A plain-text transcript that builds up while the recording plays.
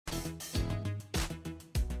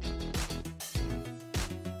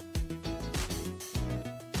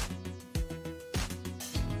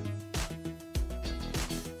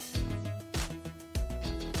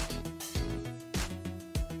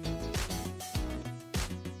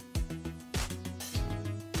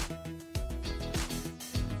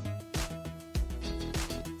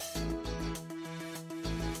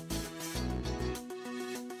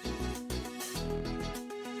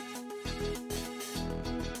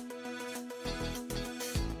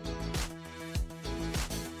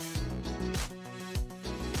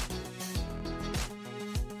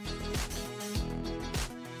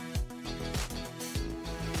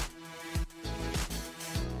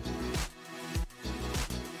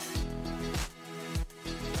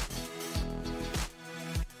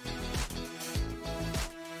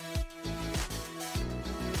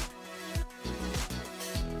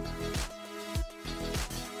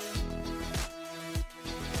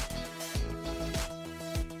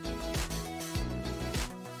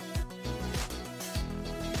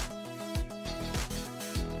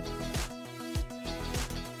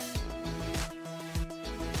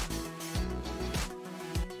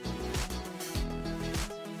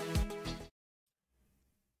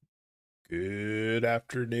Good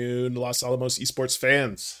afternoon, Los Alamos Esports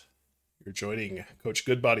fans. You're joining Coach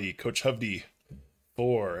Goodbody, Coach Hovde,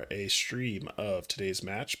 for a stream of today's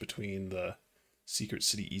match between the Secret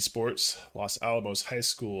City Esports Los Alamos High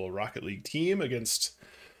School Rocket League team against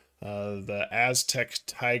the Aztec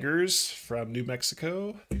Tigers from New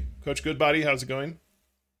Mexico. Coach Goodbody, how's it going?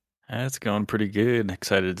 It's going pretty good.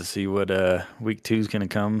 Excited to see what week 2 is going to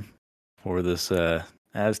come for this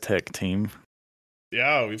Aztec team.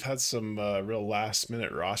 Yeah, we've had some real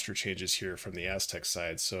last-minute roster changes here from the Aztec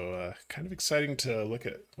side, so kind of exciting to look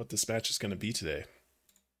at what this match is going to be today.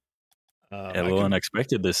 A little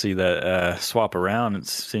unexpected to see that swap around. It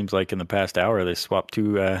seems like in the past hour they swapped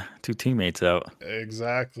two teammates out.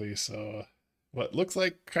 Exactly. So what looks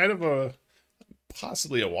like kind of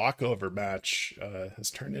possibly a walkover match has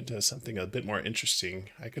turned into something a bit more interesting.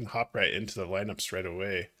 I can hop right into the lineups right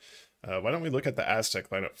away. Why don't we look at the Aztec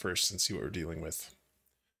lineup first and see what we're dealing with?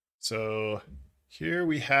 So here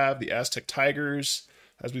we have the Aztec Tigers.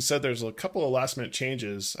 As we said, there's a couple of last-minute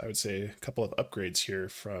changes. I would say a couple of upgrades here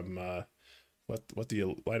from what the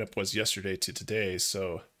lineup was yesterday to today.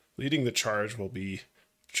 So leading the charge will be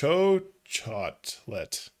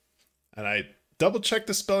Chotlet. And I double-checked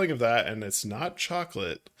the spelling of that, and it's not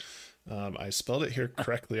chocolate. I spelled it here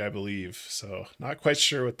correctly, I believe. So not quite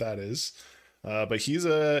sure what that is. But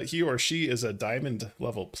he or she is a diamond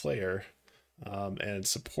level player. And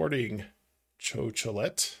supporting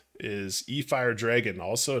Cholet is E-Fire Dragon,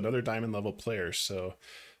 also another diamond level player. So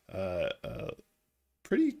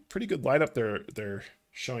pretty good lineup they're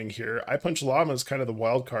showing here. I Punch Llama is kind of the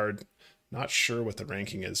wild card. Not sure what the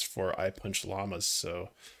ranking is for I Punch Llamas, so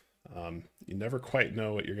you never quite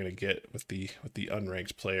know what you're going to get with the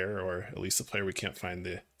unranked player, or at least the player we can't find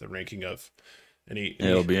the ranking of.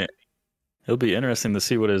 It'll be interesting to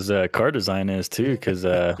see what his card design is too, because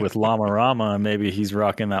with Llama Rama, maybe he's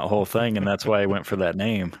rocking that whole thing, and that's why he went for that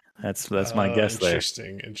name. That's my guess there.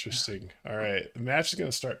 Interesting. All right, the match is going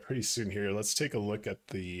to start pretty soon here. Let's take a look at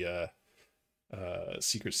the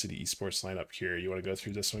Secret City Esports lineup here. You want to go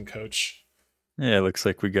through this one, Coach? Yeah, it looks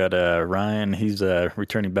like we got Ryan. He's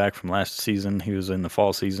returning back from last season. He was in the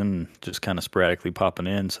fall season, just kind of sporadically popping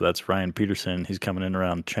in. So that's Ryan Peterson. He's coming in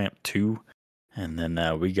around Champ 2. And then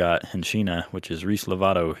we got Henshina, which is Reese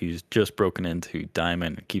Lovato. He's just broken into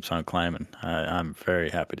Diamond and keeps on climbing. I'm very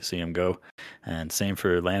happy to see him go. And same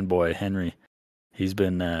for Landboy Henry. He's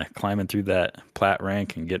been climbing through that plat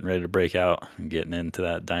rank and getting ready to break out and getting into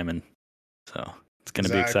that Diamond. So it's going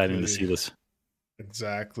to be exciting to see this.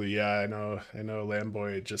 Exactly. Yeah, I know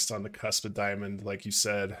Landboy just on the cusp of Diamond, like you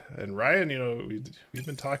said. And Ryan, we've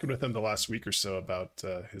been talking with him the last week or so about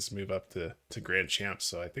his move up to Grand Champ.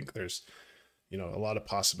 So I think there's a lot of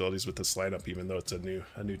possibilities with this lineup, even though it's a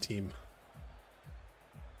new team.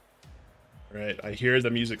 All right, I hear the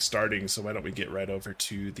music starting, so why don't we get right over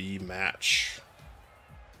to the match?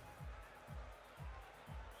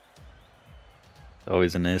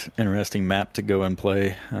 Always an interesting map to go and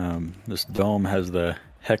play. This dome has the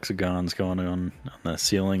hexagons going on the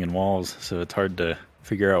ceiling and walls, so it's hard to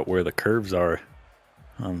figure out where the curves are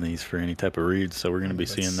on these for any type of reads. So we're going to be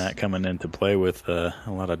seeing that coming into play with a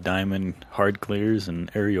lot of diamond hard clears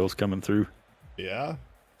and aerials coming through. Yeah.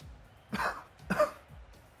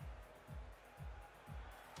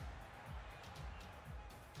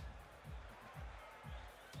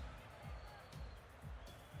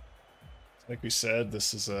 Like we said,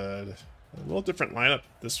 this is a little different lineup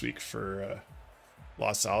this week for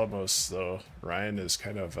Los Alamos, though. Ryan is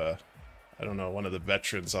kind of, one of the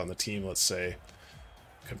veterans on the team, let's say,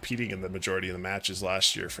 competing in the majority of the matches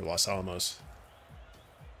last year for Los Alamos.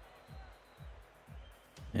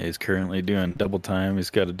 Yeah, he's currently doing double time.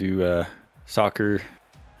 He's got to do soccer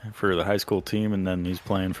for the high school team, and then he's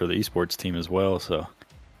playing for the esports team as well. So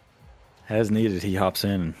as needed, he hops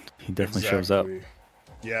in and he definitely shows up.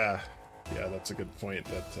 Yeah, that's a good point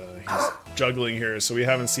that he's juggling here. So we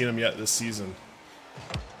haven't seen him yet this season.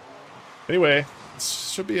 Anyway,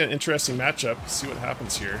 this should be an interesting matchup. See what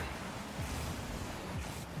happens here.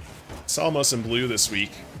 It's Alamos in blue this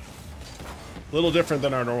week. A little different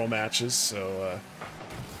than our normal matches, so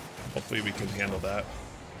hopefully we can handle that.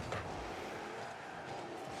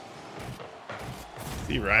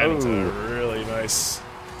 See Ryan with a really nice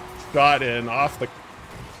shot in off the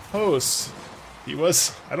post.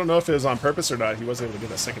 I don't know if it was on purpose or not. He was able to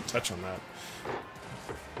get a second touch on that.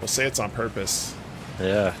 We'll say it's on purpose.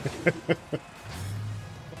 Yeah.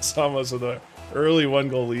 It's almost with an early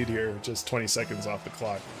 1-goal lead here, just 20 seconds off the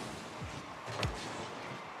clock.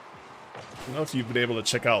 I don't know if you've been able to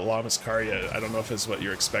check out Llama's car yet. I don't know if it's what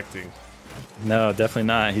you're expecting. No, definitely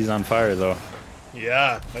not. He's on fire, though.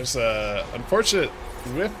 Yeah, there's a unfortunate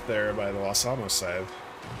whip there by the Los Alamos side.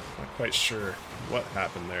 Not quite sure what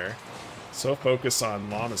happened there. So focused on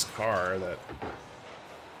Llama's car that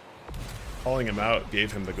calling him out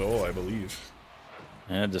gave him the goal, I believe.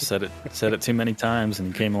 Yeah, just said it too many times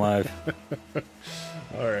and he came alive.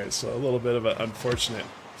 All right, so a little bit of an unfortunate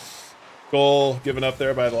goal given up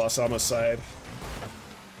there by the Los Alamos side.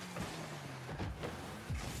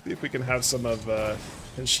 See if we can have some of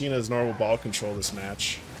Henshina's normal ball control this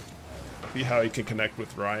match. See how he can connect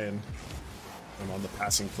with Ryan on the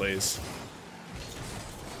passing plays.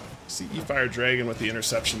 See E-Fire Dragon with the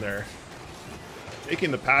interception there.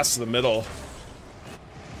 Taking the pass to the middle.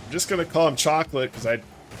 I'm just going to call him Chocolate because I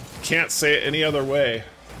can't say it any other way.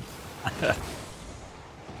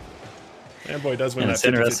 Fanboy does win that 50-50. It's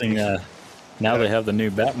interesting. Now they have the new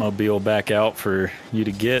Batmobile back out for you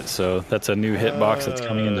to get, so that's a new hitbox that's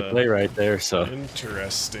coming into play right there. So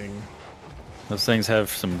interesting. Those things have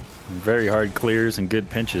some very hard clears and good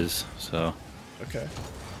pinches. So okay.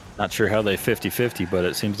 Not sure how they 50-50, but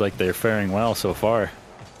it seems like they're faring well so far.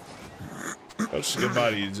 Coach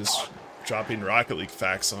Goodbody just dropping Rocket League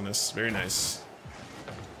facts on us. Very nice.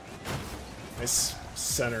 Nice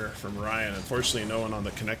center from Ryan. Unfortunately, no one on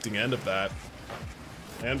the connecting end of that.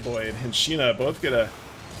 Fanboy and Henshina both get a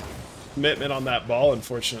commitment on that ball,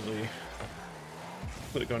 unfortunately.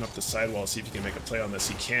 Put it going up the sidewall, see if he can make a play on this.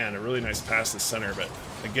 He can. A really nice pass to center, but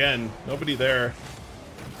again, nobody there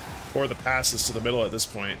for the passes to the middle at this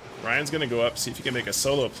point. Ryan's going to go up, see if he can make a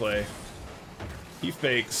solo play. He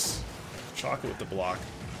fakes. Chocolate with the block.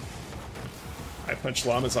 I punch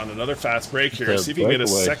Llamas on another fast break here. See if he can get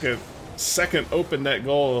a second open net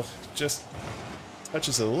goal. Just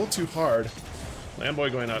touches it a little too hard.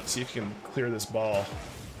 Lamboy going up, see if he can clear this ball.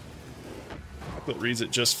 Chocolate reads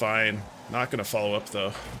it just fine. Not going to follow up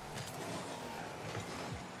though.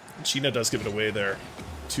 China does give it away there.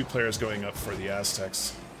 Two players going up for the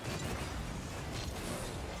Aztecs.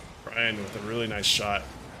 Ryan with a really nice shot.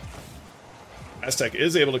 Aztec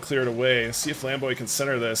is able to clear it away. Let's see if Lamboy can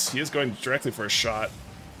center this. He is going directly for a shot.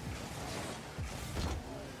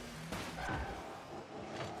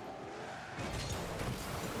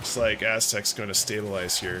 Looks like Aztec's going to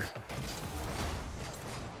stabilize here.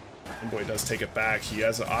 Lamboy does take it back. He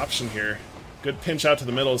has an option here. Good pinch out to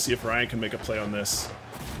the middle to see if Ryan can make a play on this.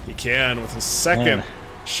 He can with his second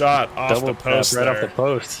shot off the post right off the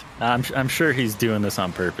post. I'm sure he's doing this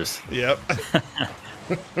on purpose. Yep.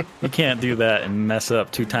 You can't do that and mess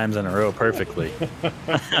up 2 times in a row perfectly.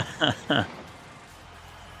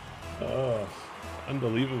 Oh,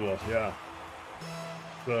 unbelievable, yeah.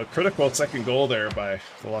 The critical second goal there by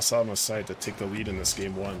the Los Alamos side to take the lead in this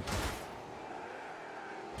game 1.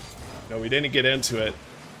 No, we didn't get into it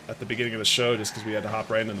at the beginning of the show just because we had to hop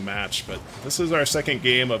right into the match, but this is our second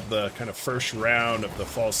game of the kind of first round of the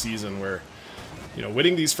fall season where, you know,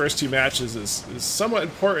 winning these first 2 matches is somewhat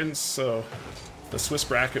important, so the Swiss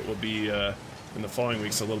bracket will be, in the following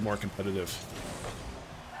weeks, a little more competitive.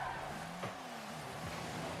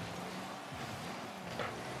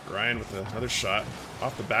 Ryan with another shot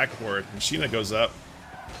off the backboard. Machina goes up.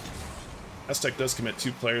 Aztec does commit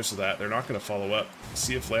 2 players to that. They're not going to follow up.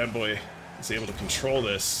 See if Landboy is able to control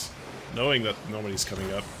this, knowing that nobody's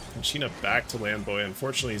coming up. Machina back to Landboy.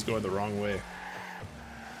 Unfortunately, he's going the wrong way.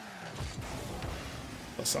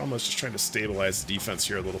 Los Alamos just trying to stabilize the defense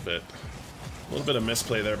here a little bit. A little bit of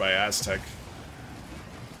misplay there by Aztec.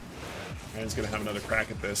 Ryan's going to have another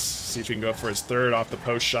crack at this. See if he can go for his third off the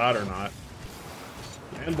post shot or not.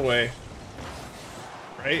 Landboy,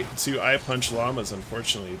 right to eye punch Llamas.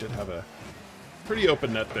 Unfortunately, he did have a pretty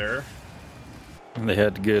open net there. They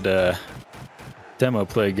had good demo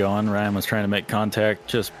play going. Ryan was trying to make contact,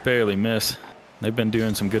 just barely miss. They've been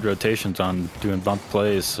doing some good rotations on doing bump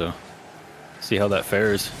plays, so see how that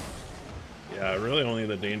fares. Yeah, really only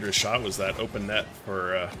the dangerous shot was that open net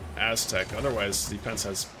for Aztec. Otherwise, the defense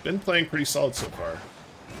has been playing pretty solid so far.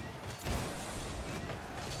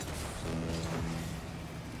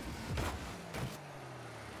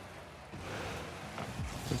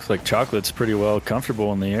 Looks like Chocolate's pretty well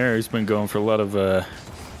comfortable in the air. He's been going for a lot of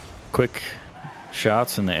quick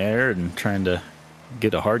shots in the air and trying to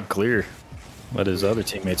get a hard clear. Let his other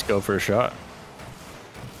teammates go for a shot.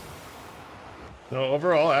 No,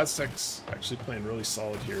 overall, Aztec's actually playing really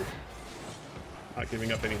solid here. Not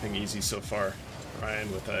giving up anything easy so far.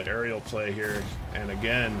 Ryan with an aerial play here. And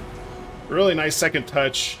again, really nice second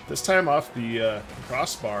touch. This time off the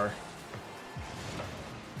crossbar.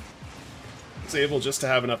 Was able just to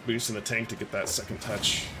have enough boost in the tank to get that second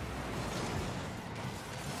touch.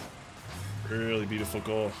 Really beautiful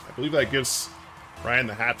goal. I believe that gives Ryan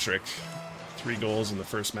the hat trick. 3 goals in the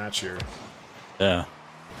first match here. Yeah.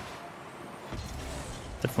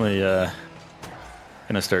 Definitely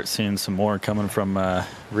gonna start seeing some more coming from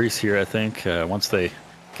Reese here. I think once they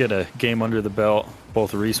get a game under the belt,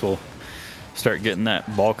 both Reese will start getting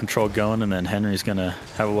that ball control going, and then Henry's gonna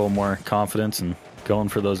have a little more confidence and going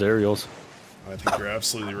for those aerials. I think you're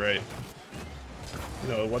absolutely right. You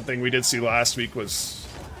know, one thing we did see last week was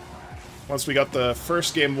once we got the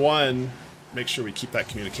first game won, make sure we keep that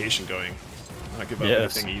communication going. Not give up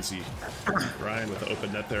anything easy. Ryan with the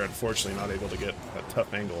open net there, unfortunately not able to get that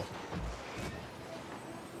tough angle.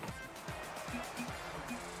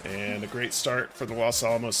 And a great start for the Los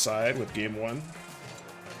Alamos side with game 1.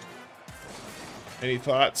 Any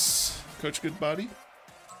thoughts, Coach Goodbody?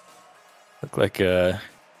 Looked like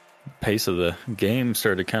pace of the game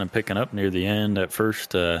started kind of picking up near the end. At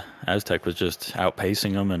first, Aztec was just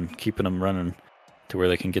outpacing them and keeping them running to where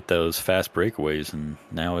they can get those fast breakaways. And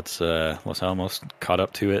now it's Los Alamos caught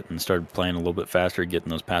up to it and started playing a little bit faster, getting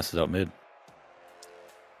those passes out mid.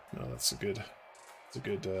 No, that's a good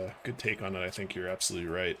take on it. I think you're absolutely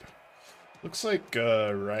right. Looks like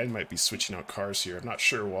Ryan might be switching out cars here. I'm not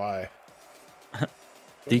sure why.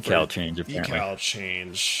 Decal change, apparently. Decal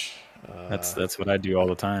change. That's what I do all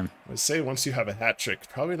the time. I would say once you have a hat trick,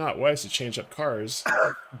 probably not wise to change up cars.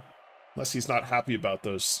 Unless he's not happy about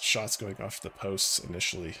those shots going off the posts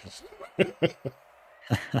initially.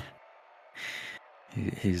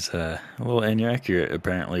 He's a little inaccurate,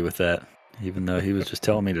 apparently, with that. Even though he was just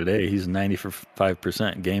telling me today he's 95%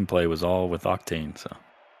 gameplay was all with Octane. So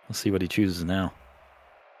we'll see what he chooses now.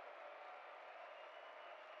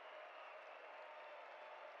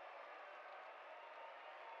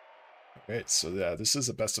 Alright, so yeah, this is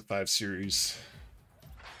a best of 5 series.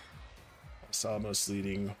 Los Alamos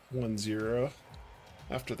leading 1-0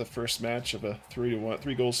 after the first match of a 3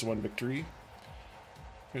 goals to 1 victory.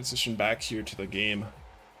 Transition back here to the game.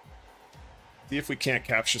 See if we can't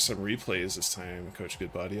capture some replays this time, Coach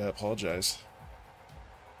Goodbody. I apologize.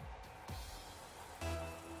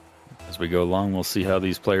 As we go along, we'll see how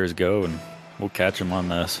these players go, and we'll catch them on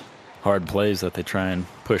those hard plays that they try and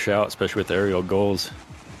push out, especially with aerial goals.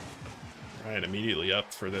 Right, immediately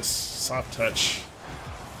up for this soft touch.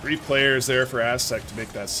 3 players there for Aztec to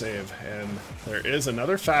make that save. And there is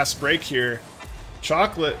another fast break here.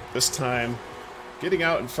 Chocolate this time getting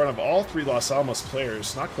out in front of all 3 Los Alamos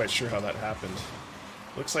players. Not quite sure how that happened.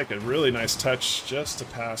 Looks like a really nice touch just to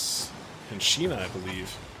pass Henshina, I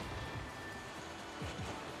believe.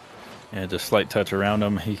 Yeah, just slight touch around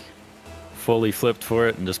him. He fully flipped for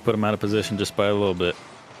it and just put him out of position just by a little bit.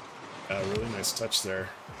 A really nice touch there.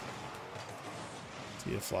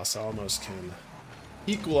 See if Los Alamos can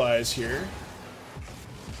equalize here.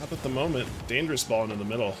 Up at the moment, dangerous ball into the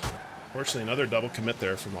middle. Fortunately, another double commit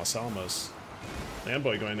there from Los Alamos.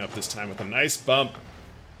 Lamboy going up this time with a nice bump.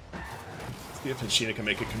 See if Henshina can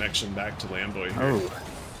make a connection back to Lamboy here. Oh,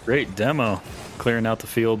 great demo. Clearing out the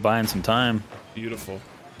field, buying some time. Beautiful.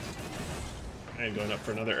 And going up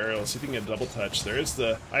for another aerial. See if he can get a double touch. There is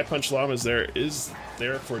the eye punch llamas there. Is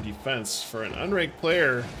there for defense. For an unranked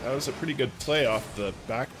player, that was a pretty good play off the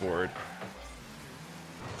backboard.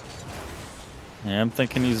 Yeah, I'm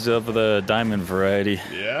thinking he's of the diamond variety.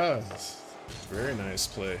 Yeah, very nice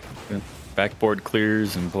play. Backboard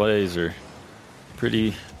clears and plays are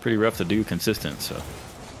pretty rough to do consistent, so.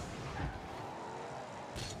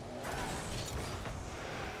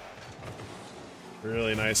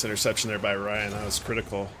 Really nice interception there by Ryan. That was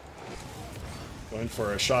critical. Going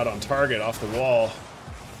for a shot on target off the wall.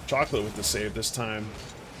 Chocolate with the save this time.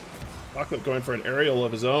 Chocolate going for an aerial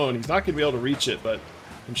of his own. He's not going to be able to reach it, but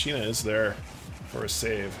Henshina is there for a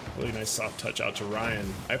save. Really nice soft touch out to Ryan.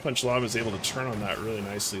 Eye Punch Llama is able to turn on that really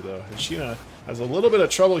nicely, though. Henshina has a little bit of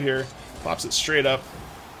trouble here. Pops it straight up.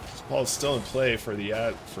 This ball is still in play for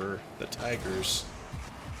the Tigers.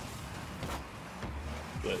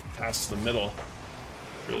 But pass to the middle.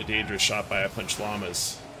 Really dangerous shot by Eye Punch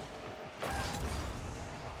Llamas.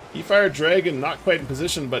 He fired Dragon, not quite in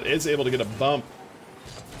position, but is able to get a bump.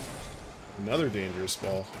 Another dangerous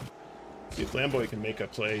ball. See if Lamboy can make a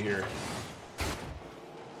play here.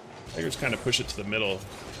 Tigers kind of push it to the middle.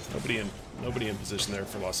 Nobody in position there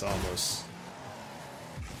for Los Alamos.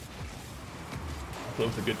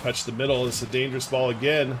 With a good touch to the middle. This is a dangerous ball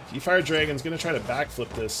again. Fire Dragon's going to try to backflip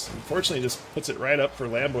this. Unfortunately, just puts it right up for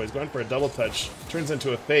Lamboy. He's going for a double touch. Turns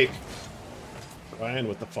into a fake. Ryan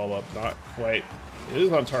with the follow-up. Not quite. It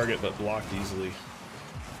is on target, but blocked easily.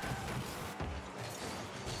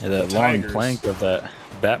 Yeah, that long plank of that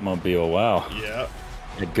Batmobile. Wow. Yeah.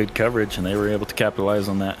 Had good coverage, and they were able to capitalize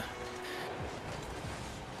on that.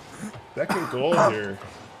 Second goal here.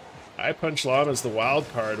 Eye Punch Llama is the wild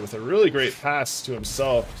card with a really great pass to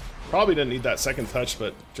himself. Probably didn't need that second touch,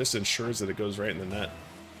 but just ensures that it goes right in the net.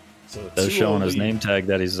 So That's showing his lead. name tag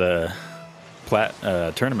that he's a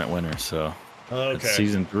tournament winner. So Okay. it's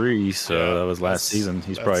season 3. So Yeah, that was last season.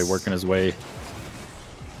 He's probably working his way.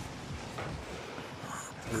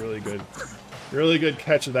 Really good. Really good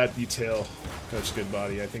catch of that detail, Coach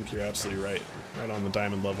Goodbody. I think you're absolutely right. Right on the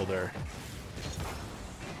diamond level there.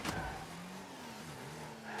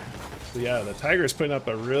 But yeah, the Tigers putting up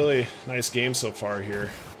a really nice game so far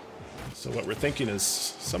here. So what we're thinking is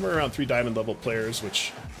somewhere around 3 diamond level players,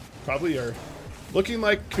 which probably are looking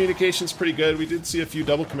like communication's pretty good. We did see a few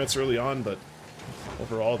double commits early on, but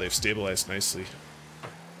overall they've stabilized nicely.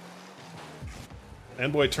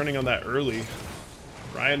 Manboy turning on that early.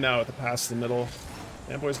 Ryan now at the pass to the middle.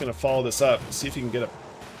 Manboy's going to follow this up, see if he can get a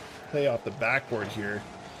play off the backboard here.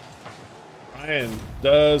 Ryan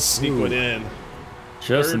does sneak one in.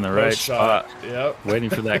 Just in the right spot. Yep. Waiting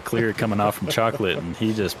for that clear coming off from Chocolate, and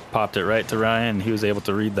he just popped it right to Ryan. He was able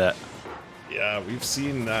to read that. Yeah, we've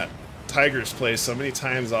seen that Tigers play so many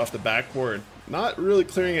times off the backboard. Not really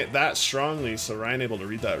clearing it that strongly, so Ryan able to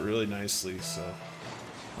read that really nicely. So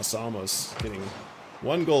Alamos getting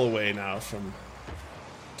 1 goal away now from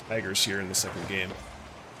Tigers here in the second game.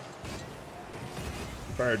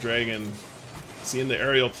 Fire Dragon seeing the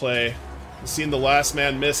aerial play. We've seen the last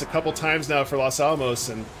man miss a couple times now for Los Alamos,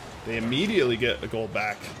 and they immediately get a goal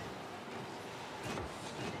back.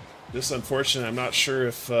 Just unfortunate. I'm not sure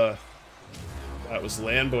if that was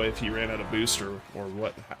Landboy, if he ran out of boost, or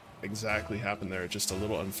what exactly happened there. Just a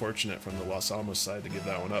little unfortunate from the Los Alamos side to give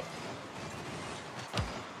that one up.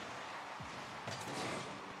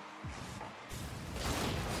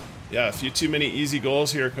 Yeah, a few too many easy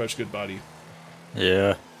goals here, Coach Goodbody.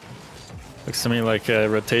 Yeah. Looks to me like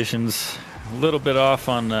rotations a little bit off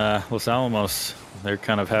on Los Alamos. They're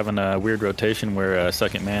kind of having a weird rotation where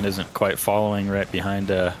second man isn't quite following right behind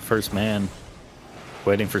first man,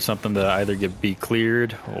 waiting for something to either be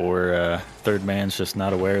cleared, or third man's just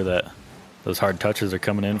not aware that those hard touches are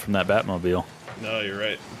coming in from that Batmobile. No, you're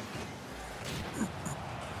right.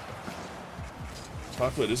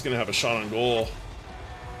 Chocolate is going to have a shot on goal.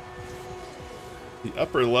 The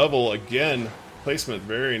upper level, again, placement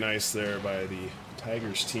very nice there by the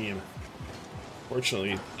Tigers team.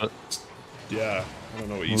 Fortunately, yeah, I don't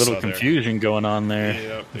know what you saw there. A little confusion going on there.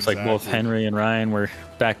 Yep, it's like both Henry and Ryan were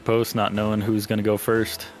back post, not knowing who's going to go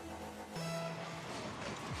first.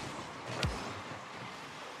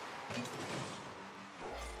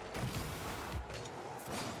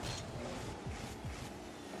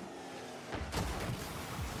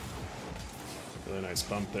 Really nice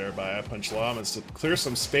bump there by Punch Lamas to clear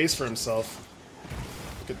some space for himself.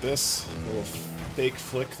 Look at this little fake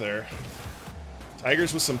flick there.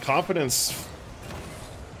 Tigers with some confidence,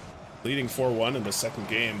 leading 4-1 in the second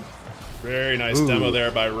game. Very nice demo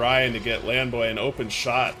there by Ryan to get Landboy an open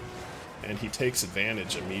shot, and he takes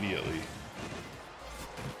advantage immediately.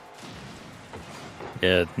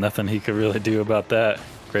 Yeah, nothing he could really do about that.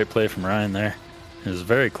 Great play from Ryan there. It was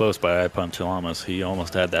very close by Punch Alamos. He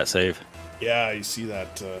almost had that save. Yeah, you see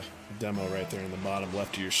that demo right there in the bottom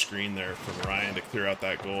left of your screen there from Ryan to clear out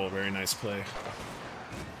that goal. Very nice play.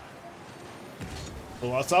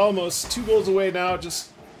 Well, Los Alamos 2 goals away now, just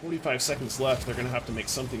 45 seconds left. They're going to have to make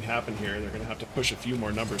something happen here. They're going to have to push a few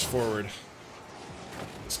more numbers forward.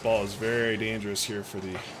 This ball is very dangerous here for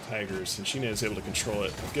the Tigers, and Sheena is able to control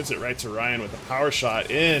it. Gives it right to Ryan with a power shot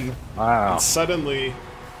in. Wow. And suddenly,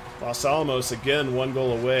 Los Alamos again 1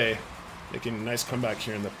 goal away, making a nice comeback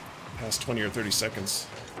here in the past 20 or 30 seconds.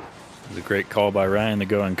 It was a great call by Ryan to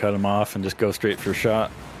go and cut him off and just go straight for a shot.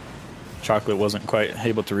 Chocolate wasn't quite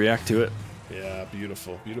able to react to it. Yeah,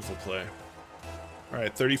 beautiful, beautiful play. All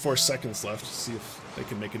right, 34 seconds left. See if they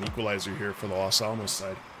can make an equalizer here for the Los Alamos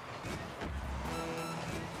side.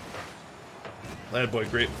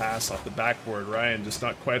 Landboy, great pass off the backboard. Ryan just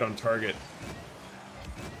not quite on target.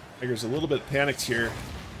 Tigers a little bit panicked here.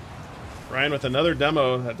 Ryan with another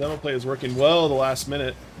demo. That demo play is working well the last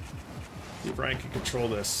minute. See if Ryan can control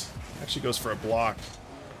this. Actually goes for a block.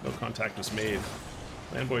 No contact was made.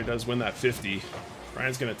 Landboy does win that 50.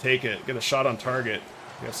 Ryan's going to take it, get a shot on target.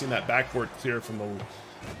 I've seen that backboard clear from the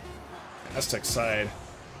Aztec side.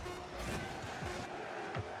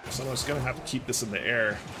 Someone's going to have to keep this in the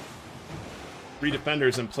air. 3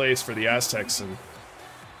 defenders in place for the Aztecs, and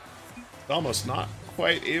almost not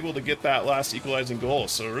quite able to get that last equalizing goal.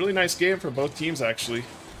 So a really nice game for both teams, actually.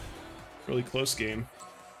 Really close game.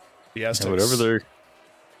 The Aztecs. Yeah,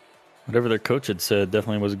 whatever their coach had said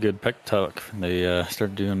definitely was a good pep talk. They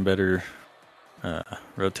started doing better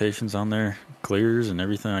rotations on their clears and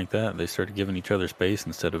everything like that. They started giving each other space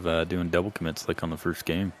instead of doing double commits like on the first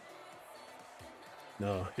game.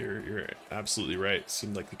 No, you're absolutely right.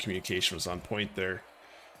 Seemed like the communication was on point there.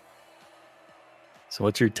 So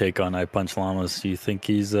what's your take on I Punch Llamas? Do you think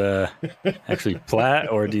he's actually flat,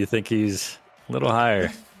 or do you think he's a little higher?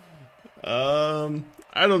 I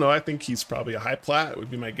don't know. I think he's probably a high plat, would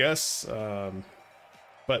be my guess.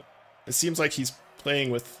 But it seems like he's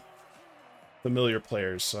playing with familiar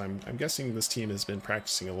players, so I'm guessing this team has been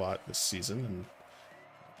practicing a lot this season, and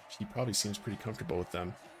he probably seems pretty comfortable with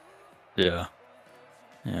them. Yeah.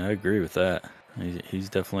 Yeah, I agree with that. He's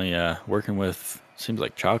definitely working with, seems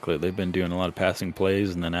like Chocolate. They've been doing a lot of passing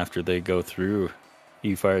plays, and then after they go through,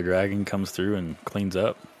 E-Fire Dragon comes through and cleans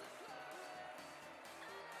up.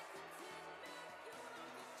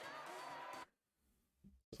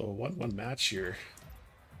 So 1-1 match here.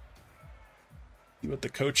 See what the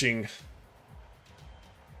coaching,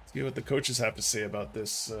 see what the coaches have to say about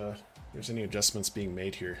this. If there's any adjustments being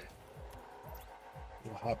made here.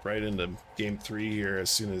 We'll hop right into game 3 here as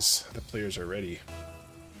soon as the players are ready.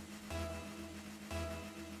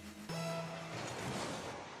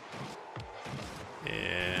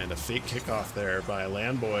 And a fake kickoff there by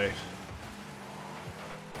Landboy.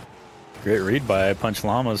 Great read by Punch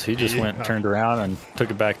Llamas. He just went, turned around, and took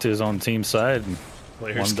it back to his own team side and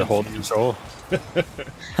wanted to hold control.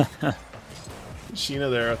 Sheena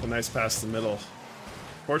there with a nice pass to the middle.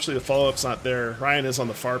 Fortunately, the follow-up's not there. Ryan is on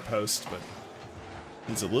the far post, but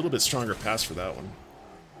needs a little bit stronger pass for that one.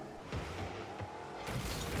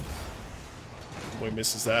 Boy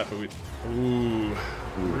misses that, but ooh,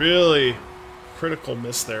 really critical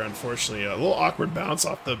miss there, unfortunately. A little awkward bounce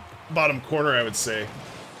off the bottom corner, I would say.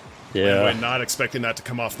 Yeah. Landboy not expecting that to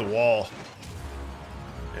come off the wall.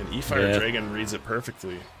 And E-Fire Dragon reads it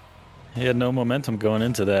perfectly. He had no momentum going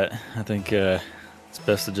into that. I think it's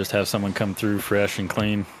best to just have someone come through fresh and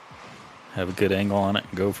clean, have a good angle on it,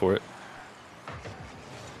 and go for it.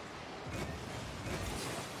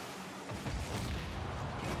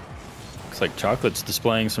 Looks like Chocolate's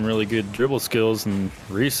displaying some really good dribble skills, and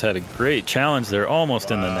Reese had a great challenge there, almost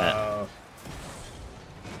in the net.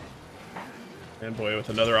 Landboy with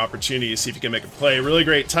another opportunity to see if he can make a play. Really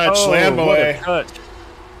great touch, Oh, Landboy. what a touch.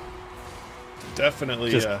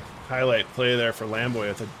 Definitely a highlight play there for Landboy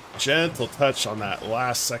with a gentle touch on that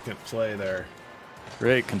last second play there.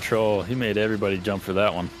 Great control. He made everybody jump for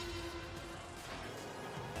that one.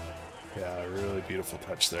 Yeah, really beautiful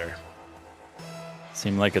touch there.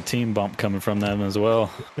 Seemed like a team bump coming from them as well.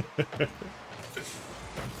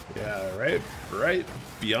 Yeah, right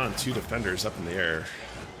beyond 2 defenders up in the air.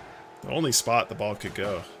 The only spot the ball could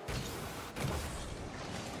go.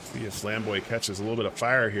 See if Landboy catches a little bit of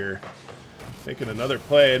fire here. Making another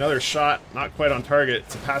play, another shot, not quite on target.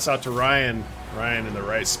 It's a pass out to Ryan. Ryan in the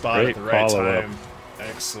right spot at the right time.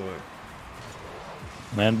 Excellent.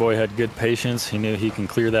 Landboy had good patience. He knew he can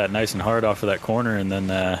clear that nice and hard off of that corner and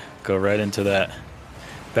then go right into that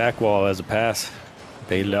back wall as a pass.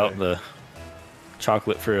 Baited out the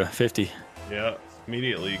Chocolate for a 50. Yeah,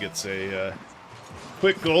 immediately gets a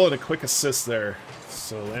quick goal and a quick assist there.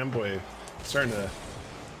 So Landboy starting to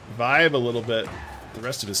vibe a little bit with the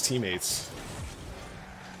rest of his teammates.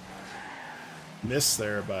 Miss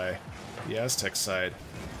there by the Aztec side.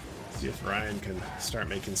 See if Ryan can start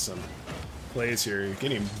making some plays here.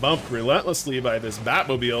 Getting bumped relentlessly by this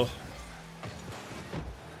Batmobile.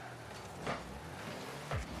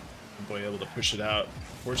 Boy, able to push it out.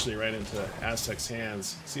 Fortunately, right into Aztec's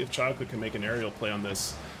hands. See if Chocolate can make an aerial play on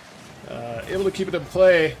this. Able to keep it in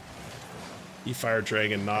play. E-Fire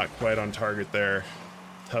Dragon not quite on target there.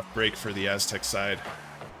 Tough break for the Aztec side.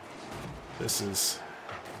 This is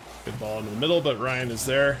good ball in the middle, but Ryan is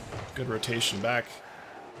there. Good rotation back.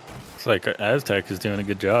 It's like Aztec is doing a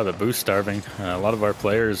good job at boost starving. A lot of our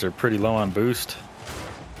players are pretty low on boost.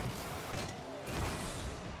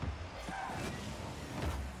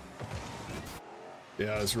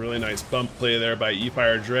 Yeah, it was a really nice bump play there by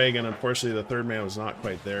E-Fire Dragon. Unfortunately, the third man was not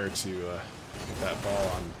quite there to get that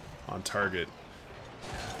ball on target.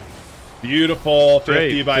 Beautiful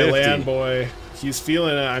 50 by Landboy. He's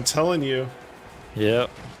feeling it, I'm telling you. Yep.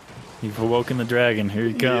 You've awoken the dragon. Here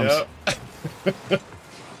he comes. Yep.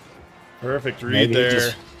 Perfect read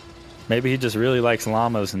there. Maybe he just really likes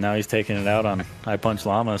llamas, and now he's taking it out on I Punch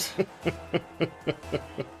Llamas.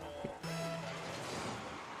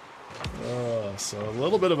 So a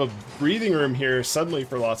little bit of a breathing room here suddenly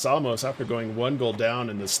for Los Alamos after going 1 goal down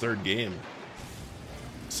in this third game.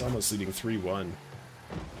 Los Alamos leading 3-1.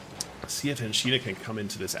 See if Henshina can come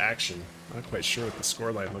into this action. Not quite sure what the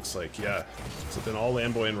scoreline looks like. Yeah, so it's been all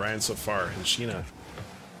Landboy and Ryan so far. Henshina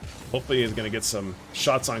hopefully is going to get some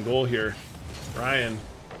shots on goal here. Ryan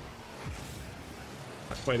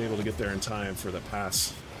not quite able to get there in time for the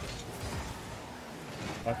pass.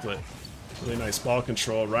 Chocolate, really nice ball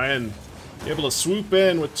control. Ryan able to swoop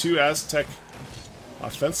in with 2 Aztec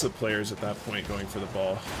offensive players at that point going for the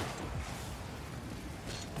ball.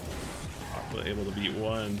 Able to beat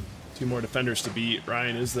one. 2 more defenders to beat.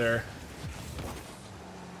 Ryan is there.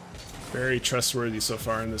 Very trustworthy so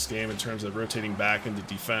far in this game in terms of rotating back into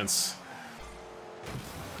defense.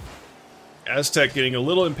 Aztec getting a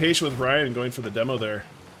little impatient with Ryan and going for the demo there.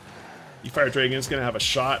 Fire Dragon is going to have a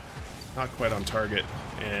shot. Not quite on target.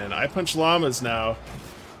 And I Punch Llamas now.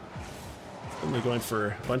 Only going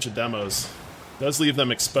for a bunch of demos. Does leave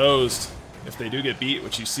them exposed if they do get beat,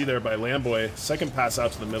 which you see there by Lamboy. Second pass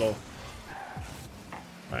out to the middle.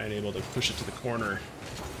 Ryan able to push it to the corner.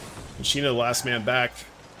 And Sheena, the last man back,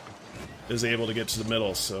 is able to get to the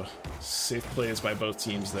middle, so safe plays by both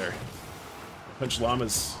teams there. Punch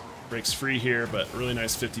Llamas breaks free here, but really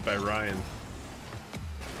nice 50 by Ryan.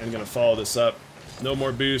 And gonna follow this up. No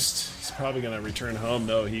more boost. He's probably gonna return home.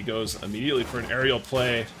 No, he goes immediately for an aerial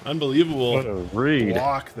play. Unbelievable what a read.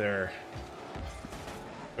 Block there.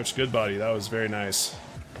 Coach Goodbody, that was very nice.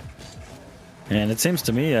 And it seems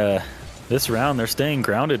to me this round they're staying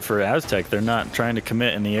grounded for Aztec. They're not trying to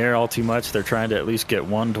commit in the air all too much. They're trying to at least get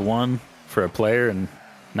 1-to-1 for a player and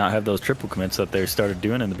not have those triple commits that they started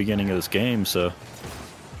doing in the beginning of this game. So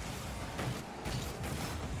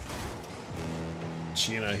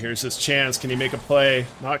Sheena, here's his chance. Can he make a play?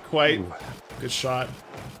 Not quite. Ooh. Good shot.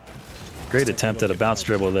 Great attempt at a bounce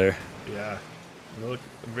dribble there. Yeah, look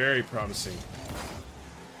very promising.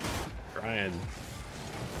 Ryan,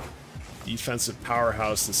 defensive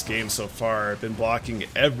powerhouse this game so far. Been blocking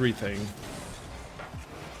everything.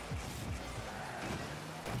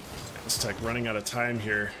 Aztec running out of time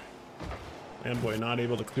here. Lamboy not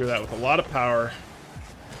able to clear that with a lot of power.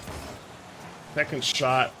 Second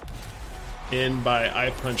shot in by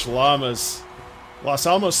I Punch Llamas. Los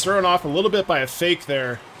Alamos thrown off a little bit by a fake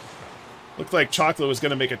there. Looked like Chocolate was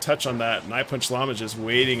going to make a touch on that, and I Punch Llamas just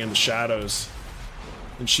waiting in the shadows.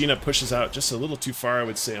 And Sheena pushes out just a little too far, I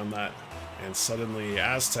would say, on that. And suddenly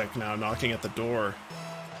Aztec now knocking at the door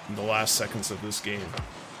in the last seconds of this game.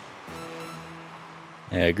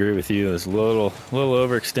 Yeah, I agree with you. It was a little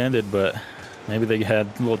overextended, but maybe they had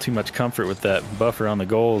a little too much comfort with that buffer on the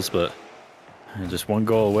goals, but just one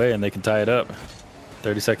goal away and they can tie it up.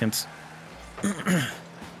 30 seconds.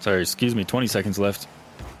 Sorry, excuse me, 20 seconds left.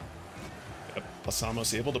 Yep, Los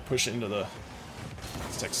Alamos able to push into the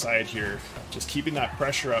Aztec side here. Just keeping that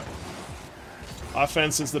pressure up.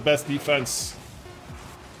 Offense is the best defense.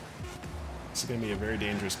 This is going to be a very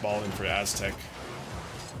dangerous ball in for Aztec.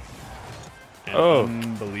 And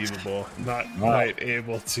unbelievable. Not quite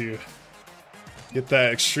able to get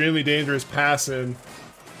that extremely dangerous pass in.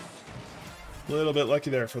 A little bit lucky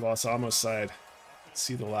there for the Los Alamos side. Let's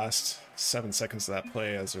see the last 7 seconds of that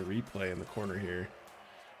play as a replay in the corner here.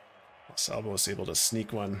 Los Alamos able to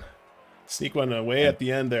sneak one away at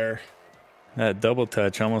the end there. That double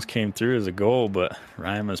touch almost came through as a goal, but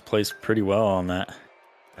Ryan was placed pretty well on that.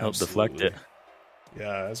 Helped deflect it.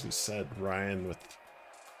 Yeah, as we said, Ryan with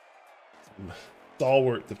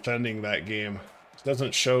stalwart defending that game.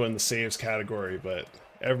 Doesn't show in the saves category, but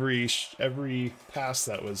every pass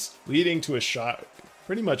that was leading to a shot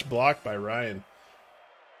pretty much blocked by Ryan.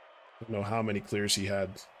 I don't know how many clears he had.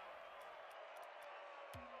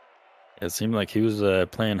 It seemed like he was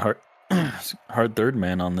playing hard third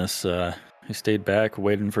man on this. He stayed back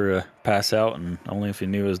waiting for a pass out, and only if he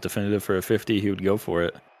knew it was definitive for a 50 he would go for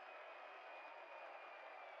it.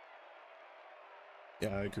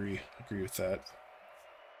 Yeah, I agree with that.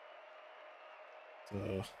 So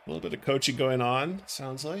a little bit of coaching going on,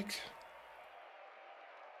 sounds like.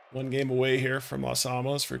 One game away here from Los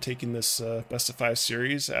Alamos for taking this best of 5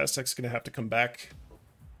 series. Aztec's going to have to come back.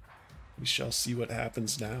 We shall see what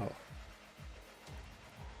happens now.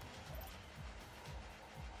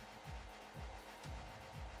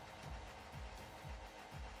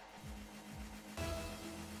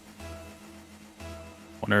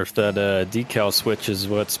 Wonder if that decal switch is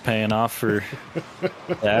what's paying off for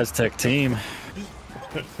the Aztec team.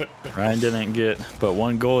 Ryan didn't get but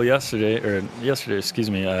one goal yesterday,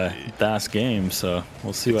 excuse me, last game, so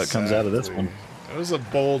we'll see what comes out of this one. It was a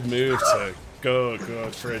bold move to go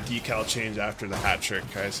for a decal change after the hat trick,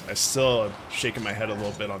 guys. I still am shaking my head a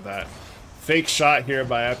little bit on that. Fake shot here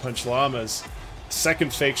by I Punch Llamas.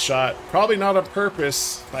 Second fake shot, probably not on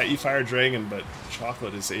purpose by Fire Dragon, but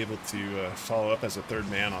Chocolate is able to follow up as a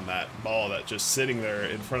third man on that ball that just sitting there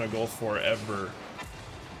in front of goal forever.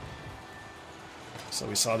 So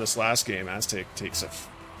we saw this last game. Aztec takes a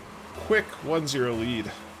quick 1-0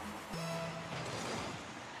 lead.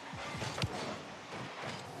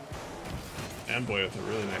 Amboy with a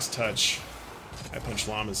really nice touch. I Punch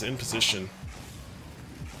Llamas in position.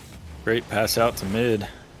 Great pass out to mid.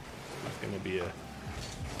 Going to be a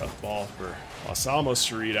Tough ball for Los Alamos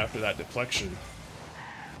to read after that deflection.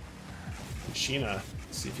 Sheena,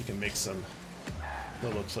 see if he can make some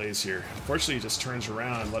little plays here. Unfortunately, he just turns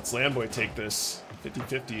around, lets Lamboy take this.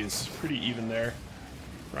 50-50 is pretty even there.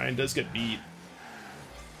 Ryan does get beat.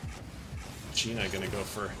 Sheena gonna go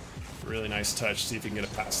for a really nice touch, see if he can get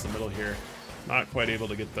it past the middle here. Not quite able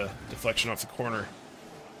to get the deflection off the corner.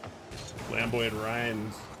 Lamboy and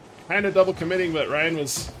Ryan kind of double committing, but Ryan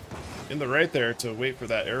was in the right there to wait for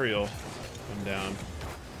that aerial to come down.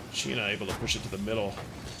 Sheena able to push it to the middle.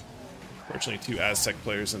 Fortunately, two Aztec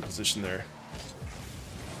players in position there.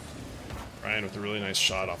 Ryan with a really nice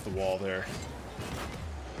shot off the wall there.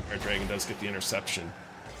 Our Dragon does get the interception.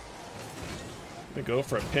 Gonna go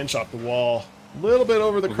for a pinch off the wall. A little bit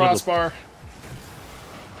over the crossbar.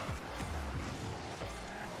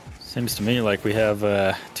 Seems to me like we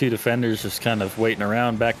have two defenders just kind of waiting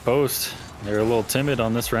around back post. They're a little timid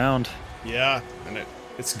on this round. Yeah, and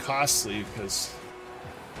it's costly because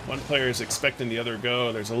one player is expecting the other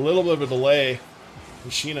go. There's a little bit of a delay.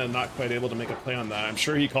 Sheena not quite able to make a play on that. I'm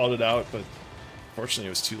sure he called it out, but unfortunately it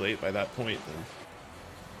was too late by that point. And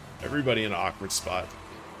everybody in an awkward spot.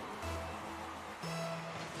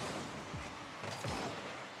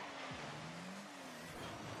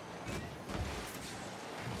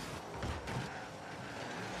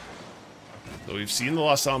 So we've seen the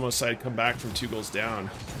Los Alamos side come back from 2 goals down.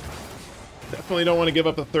 Definitely don't want to give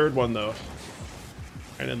up a third one, though.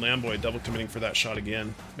 And then Lamboy double committing for that shot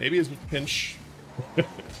again. Maybe his pinch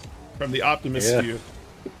from the optimist view.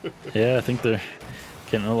 Yeah, I think they're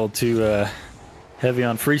getting a little too heavy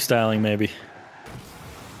on freestyling, maybe.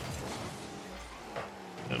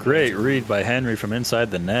 Great read by Henry from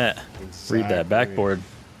inside the net. Exactly. Read that backboard.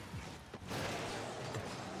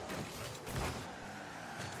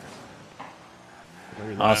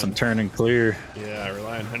 Awesome turn and clear. Yeah,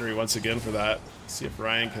 rely on Henry once again for that. See if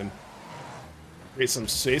Ryan can create some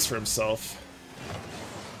space for himself.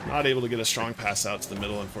 Not able to get a strong pass out to the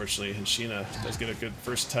middle, unfortunately. And Sheena does get a good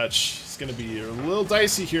first touch. It's going to be a little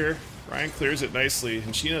dicey here. Ryan clears it nicely.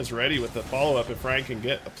 And Sheena's ready with the follow-up if Ryan can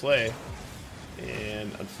get a play.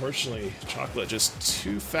 And unfortunately, Chocolate just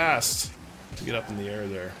too fast to get up in the air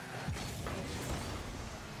there.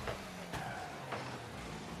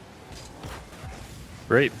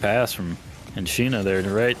 Great pass from Sheena there,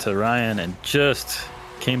 right to Ryan, and just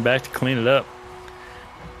came back to clean it up.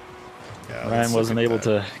 Yeah, Ryan wasn't able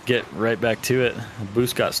to get right back to it. The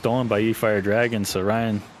boost got stolen by E-Fire Dragon, so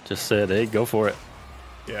Ryan just said, hey, go for it.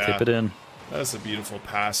 Yeah, tip it in. That's a beautiful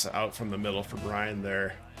pass out from the middle for Brian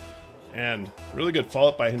there. And really good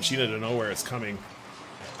follow-up by Hinchina to know where it's coming.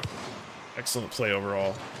 Excellent play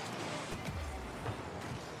overall.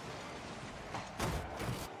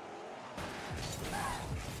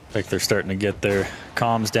 Like they're starting to get their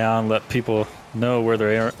comms down, let people know where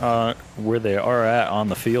they are at on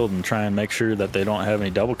the field, and try and make sure that they don't have any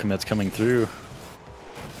double commits coming through.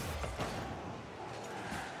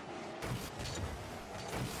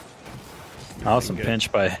 Awesome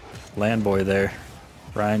pinch by Landboy there.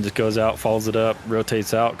 Ryan just goes out, follows it up,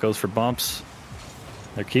 rotates out, goes for bumps.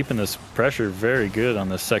 They're keeping this pressure very good on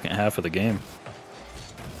the second half of the game.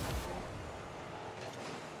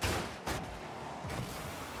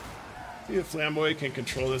 See if Flamboy can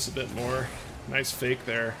control this a bit more. Nice fake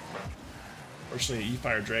there. Fortunately,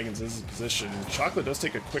 E-Fire Dragons is in position. Chocolate does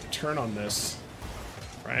take a quick turn on this.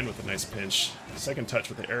 Ryan with a nice pinch. Second touch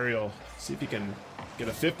with the aerial. See if he can get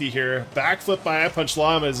a 50 here. Backflip by I-Punch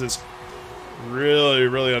Llamas is really,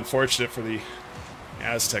 really unfortunate for the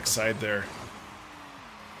Aztec side there.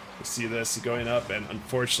 You see this going up, and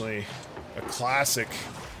unfortunately, a classic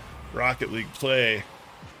Rocket League play.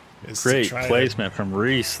 Great placement from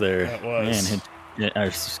Reese there. That was. Man,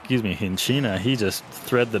 excuse me, Hinchina, he just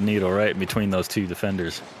thread the needle right in between those two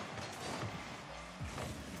defenders.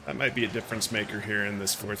 That might be a difference maker here in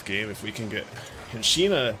this fourth game if we can get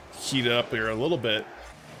Hinchina heated up here a little bit.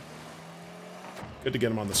 Good to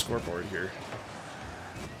get him on the scoreboard here.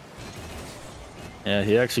 Yeah,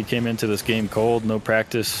 he actually came into this game cold, no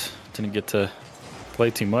practice, didn't get to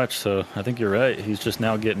play too much, so I think you're right. He's just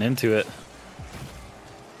now getting into it.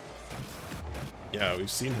 Yeah,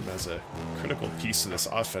 we've seen him as a critical piece of this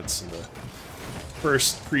offense in the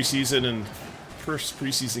first preseason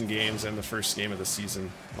games and the first game of the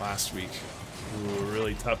season last week. Ooh,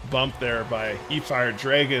 really tough bump there by E-Fire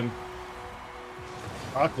Dragon.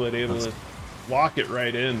 Chocolate able to lock it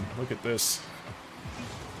right in. Look at this.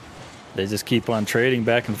 They just keep on trading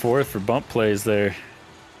back and forth for bump plays there.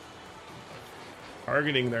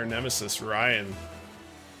 Targeting their nemesis, Ryan.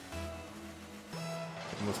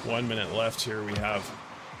 And with 1 minute left here, we have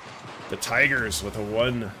the Tigers with a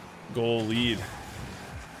 1-goal lead.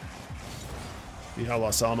 See how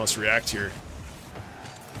Los Alamos react here.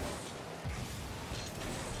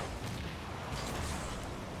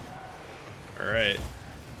 All right.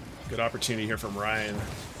 Good opportunity here from Ryan.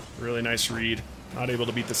 Really nice read. Not able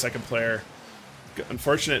to beat the second player.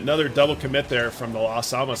 Unfortunate, another double commit there from the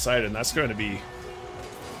Los Alamos side, and that's going to be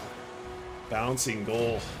bouncing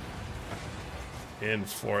goal in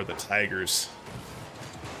for the Tigers.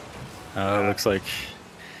 Looks like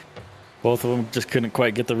both of them just couldn't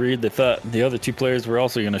quite get the read. They thought the other two players were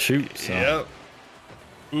also going to shoot. So. Yep.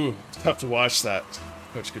 Ooh, it's tough to watch that,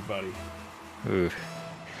 Coach Goodbody. Ooh.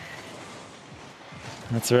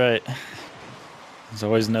 That's right. There's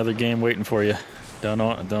always another game waiting for you. Don't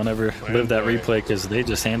ever live that replay because they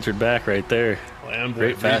just answered back right there.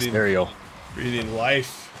 Great fast aerial. Breathing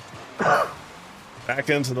life back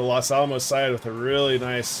into the Los Alamos side with a really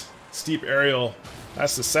nice steep aerial.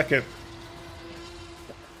 That's the second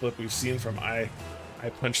flip we've seen from I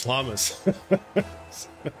Punch Llamas. A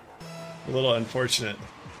little unfortunate.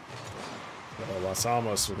 Los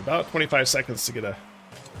Alamos with about 25 seconds to get a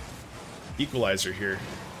equalizer here.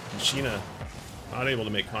 And Sheena not able to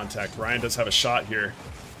make contact. Ryan does have a shot here.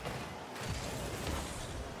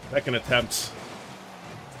 Second attempt.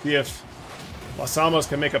 See if Los Alamos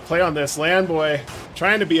can make a play on this. Landboy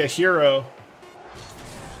trying to be a hero.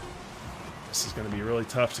 This is going to be really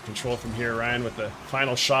tough to control from here. Ryan with the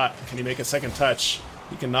final shot. Can he make a second touch?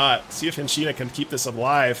 He cannot. See if Hinchina can keep this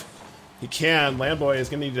alive. He can. Landboy is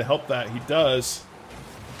going to need to help that. He does.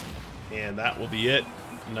 And that will be it.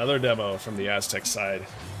 Another demo from the Aztec side.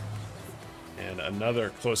 And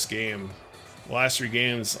another close game. The last 3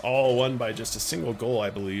 games all won by just a single goal,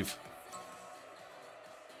 I believe.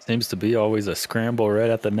 Seems to be always a scramble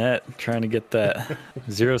right at the net, trying to get that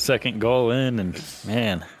 0-second goal in, and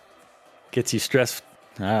man, gets you stressed.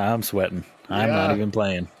 I'm sweating. I'm not even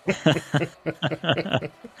playing.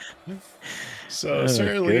 So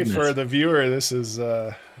certainly for the viewer, this is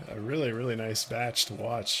a really, really nice match to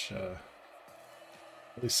watch.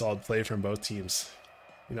 Really solid play from both teams.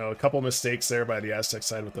 You know, a couple mistakes there by the Aztec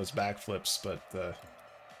side with those backflips, but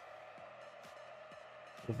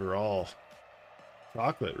overall,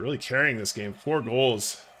 Chocolate really carrying this game. 4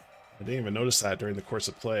 goals. I didn't even notice that during the course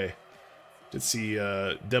of play. Did see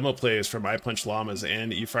demo plays from I Punch Llamas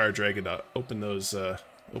and E-Fire Dragon to open those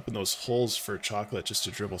holes for Chocolate just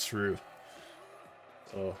to dribble through.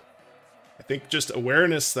 So I think just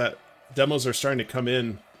awareness that demos are starting to come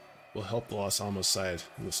in will help the Los Alamos side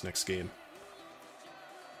in this next game.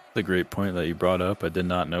 The great point that you brought up. I did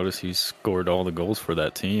not notice he scored all the goals for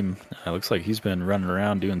that team. It looks like he's been running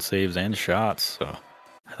around doing saves and shots. So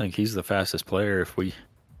I think he's the fastest player if we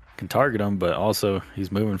can target him, but also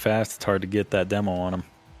he's moving fast. It's hard to get that demo on him.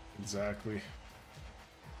 Exactly.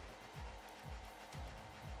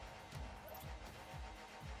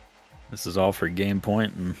 This is all for game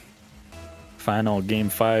point and final game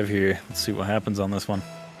 5 here. Let's see what happens on this one.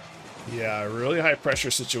 Yeah, really high pressure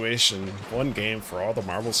situation. 1 game for all the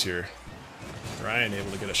marbles here. Ryan able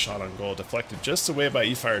to get a shot on goal. Deflected just away by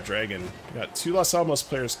E-Fire Dragon. We got 2 Los Alamos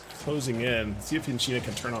players closing in. See if Hinchina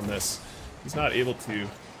can turn on this. He's not able to.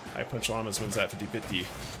 I Punch Llamas wins that 50-50.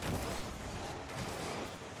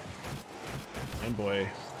 Landboy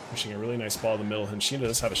pushing a really nice ball in the middle. Hinchina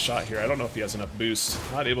does have a shot here. I don't know if he has enough boost.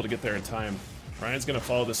 Not able to get there in time. Ryan's going to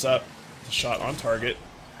follow this up. Shot on target.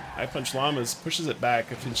 I Punch Llamas pushes it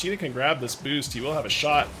back. If Hinchina can grab this boost, he will have a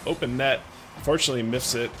shot. Open net. Unfortunately,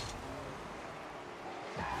 miffs it.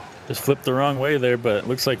 Just flipped the wrong way there, but it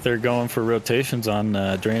looks like they're going for rotations on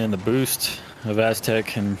draining the boost of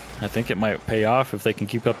Aztec, and I think it might pay off if they can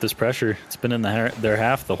keep up this pressure. It's been in their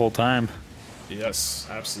half the whole time. Yes,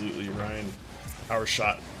 absolutely. Ryan, power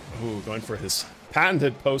shot. Ooh, going for his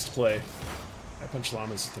patented post play. I Punch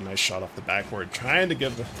Llamas with a nice shot off the backboard, trying to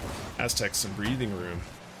give the Aztecs some breathing room.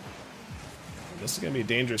 This is going to be a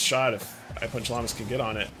dangerous shot if I Punch Llamas can get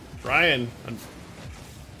on it. Ryan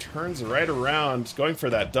turns right around, going for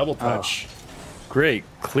that double touch. Oh, great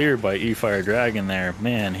clear by E-Fire Dragon there.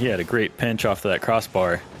 Man, he had a great pinch off of that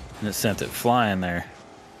crossbar, and it sent it flying there.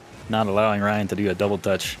 Not allowing Ryan to do a double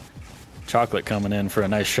touch. Chocolate coming in for a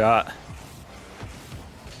nice shot.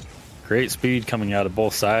 Great speed coming out of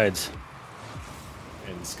both sides.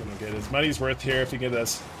 And he's going to get his money's worth here if he gets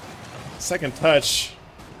this second touch.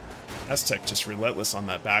 Aztec just relentless on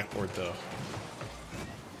that backboard, though.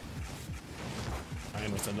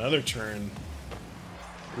 Ryan with another turn.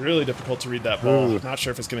 Really difficult to read that ball. Not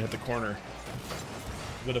sure if it's going to hit the corner.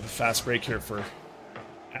 A bit of a fast break here for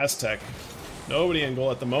Aztec. Nobody in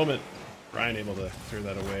goal at the moment. Ryan able to clear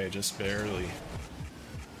that away just barely.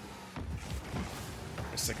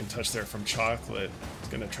 second touch there from Chocolate. He's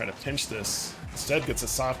going to try to pinch this. Instead gets a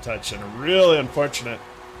soft touch and a really unfortunate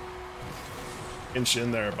pinch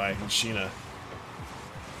in there by Hashina.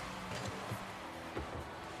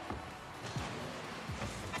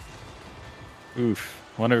 Oof.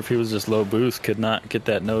 Wonder if he was just low boost, could not get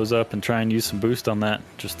that nose up and try and use some boost on that.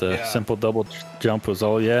 Just a simple double jump was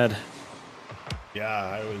all he had. Yeah,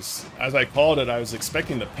 I was, as I called it, I was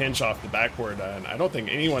expecting the pinch off the backboard, and I don't think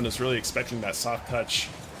anyone is really expecting that soft touch.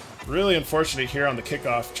 Really unfortunate here on the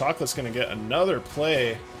kickoff. Chocolate's going to get another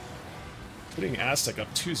play, putting Aztec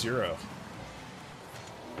up 2-0.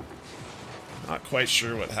 Not quite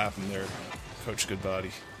sure what happened there, Coach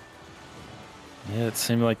Goodbody. Yeah, it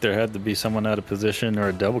seemed like there had to be someone out of position or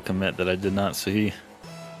a double commit that I did not see.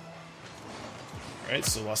 All right,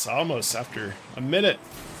 so Los Alamos, after a minute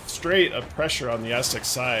straight of pressure on the Aztec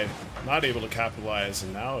side, not able to capitalize,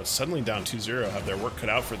 and now suddenly down 2-0, have their work cut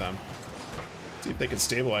out for them. See if they can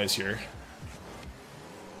stabilize here.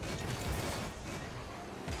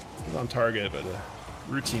 He's on target, but a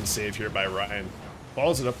routine save here by Ryan.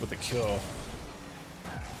 Follows it up with a kill.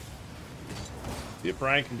 See if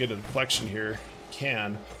Ryan can get a deflection here.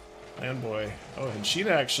 Can. Landboy. Oh, and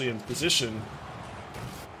Sheena actually in position.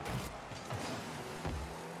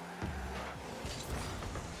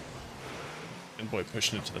 Landboy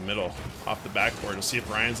pushing it to the middle, off the backboard. We'll see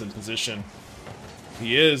if Ryan's in position.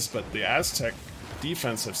 He is, but the Aztec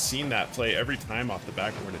defense have seen that play every time off the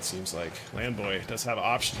backboard, it seems like. Landboy does have an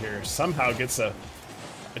option here. Somehow gets a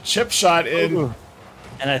chip shot in. Ooh.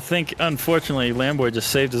 And I think, unfortunately, Landboy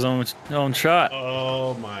just saved his own shot.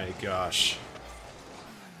 Oh my gosh.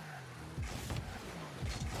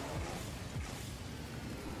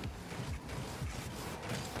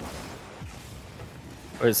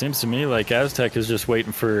 It seems to me like Aztec is just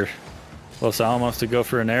waiting for Los Alamos to go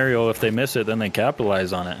for an aerial. If they miss it, then they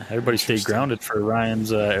capitalize on it. Everybody stayed grounded for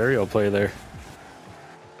Ryan's aerial play there.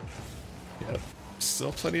 Yep.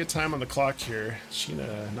 Still plenty of time on the clock here.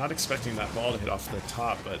 Sheena not expecting that ball to hit off the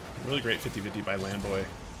top, but really great 50-50 by Landboy.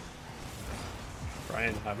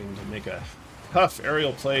 Ryan having to make a tough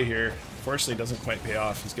aerial play here. Fortunately, doesn't quite pay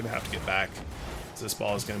off. He's going to have to get back. So this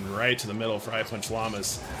ball is going right to the middle for I Punch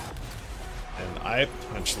Llamas. And I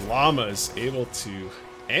Punch Llama is able to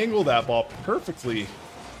angle that ball perfectly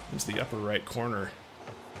into the upper right corner.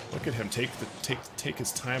 Look at him take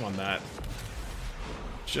his time on that.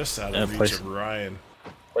 Just out of reach of Ryan.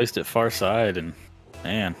 Placed it far side, and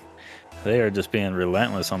man, they are just being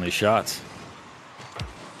relentless on these shots.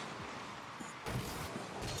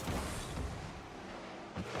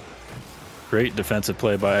 Great defensive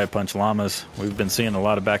play by I Punch Llamas. We've been seeing a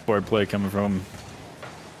lot of backboard play coming from them.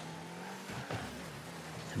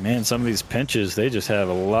 Man, some of these pinches, they just have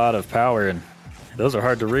a lot of power, and those are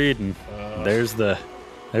hard to read, and there's the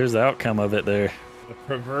outcome of it there. The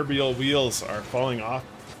proverbial wheels are falling off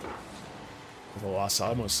the Los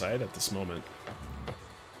Alamos side at this moment.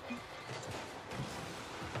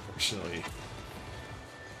 Fortunately,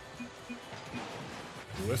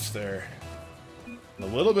 whiff there. A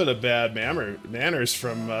little bit of bad manners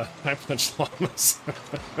from I Punch Llamas.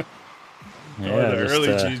 Yeah, the early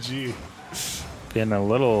GG. Being a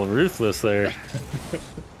little ruthless there.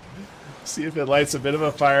 See if it lights a bit of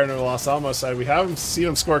a fire on the Los Alamos side. We haven't seen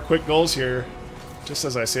him score quick goals here. Just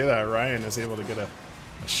as I say that, Ryan is able to get a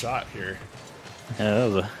shot here. Yeah, that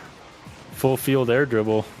was a full field air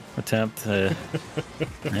dribble attempt. Man,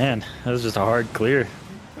 that was just a hard clear.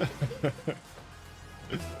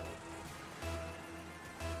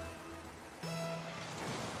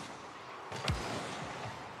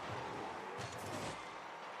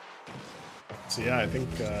 So yeah, I think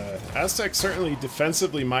Aztec certainly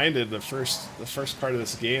defensively minded the first part of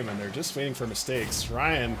this game, and they're just waiting for mistakes.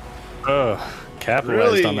 Ryan,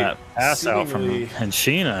 capitalized really on that pass out from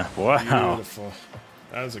Hashina. Wow, beautiful.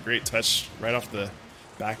 That was a great touch right off the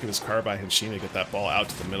back of his car by Hashina to get that ball out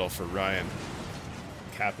to the middle for Ryan.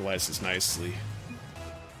 Capitalizes nicely.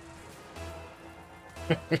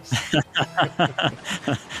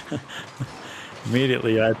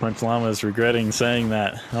 Immediately, I Punch Llama is regretting saying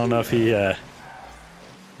that. I don't know if he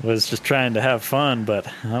was just trying to have fun, but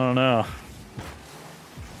I don't know.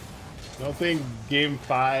 I don't think Game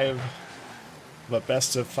 5 of a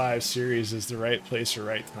best-of-5 series is the right place or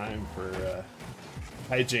right time for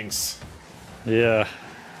hijinks. Yeah.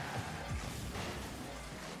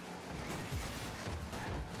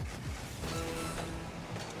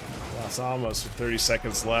 Los Alamos with 30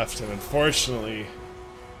 seconds left, and unfortunately,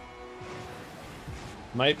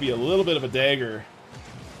 might be a little bit of a dagger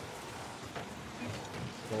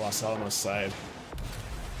for the Los Alamos side.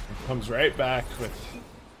 It comes right back with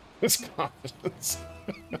his confidence.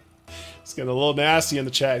 It's getting a little nasty in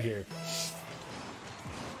the chat here.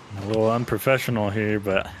 A little unprofessional here,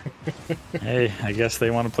 but hey, I guess they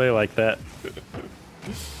want to play like that.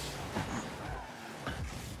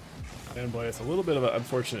 And boy, it's a little bit of an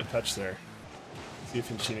unfortunate touch there. See if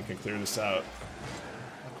Hinchina can clear this out.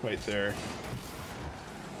 Not quite there.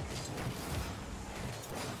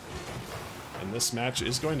 And this match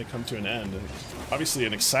is going to come to an end. Obviously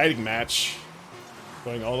an exciting match,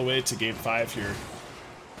 going all the way to Game 5 here.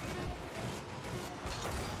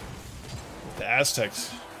 The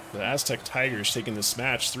Aztec Tigers taking this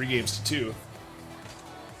match 3-2.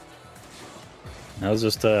 That was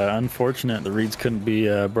just unfortunate. The reads couldn't be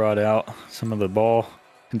brought out. Some of the ball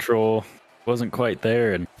control wasn't quite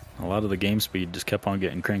there, and a lot of the game speed just kept on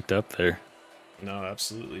getting cranked up there. No,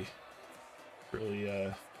 absolutely.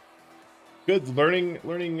 Really good learning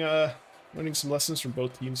some lessons from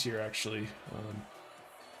both teams here, actually.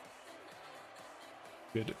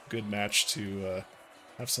 Good match to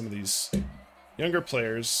have some of these younger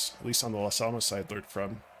players, at least on the Los Alamos side, learn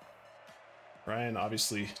from. Ryan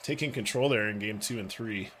obviously taking control there in Game 2 and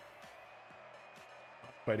 3.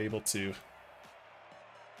 Not quite able to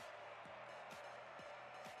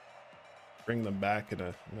bring them back in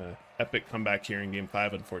a epic comeback here in Game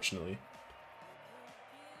 5, unfortunately.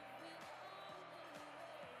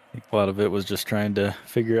 I think a lot of it was just trying to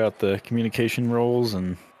figure out the communication roles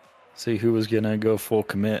and see who was going to go full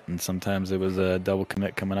commit, and sometimes it was a double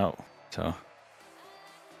commit coming out. So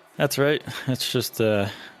that's right. It's just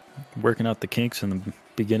working out the kinks in the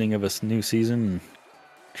beginning of a new season and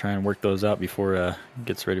try and work those out before it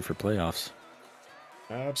gets ready for playoffs.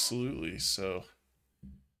 Absolutely. So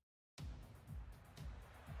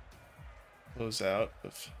close out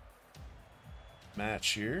of match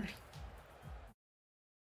here.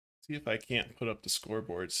 See if I can't put up the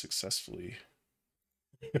scoreboard successfully.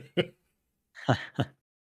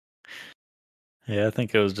 Yeah, I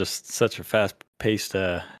think it was just such a fast-paced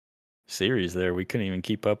series there. We couldn't even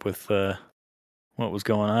keep up with what was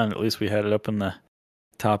going on. At least we had it up in the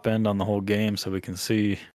top end on the whole game, so we can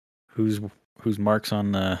see whose marks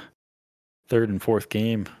on the third and fourth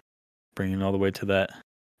game, bringing it all the way to that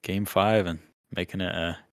Game 5 and making it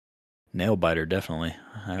a nail biter. Definitely,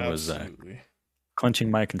 I was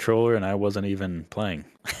clenching my controller and I wasn't even playing.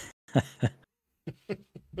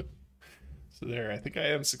 So there, I think I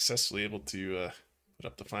am successfully able to put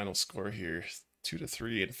up the final score here,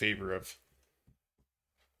 2-3 in favor of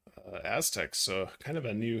Aztec. So kind of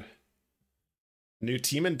a new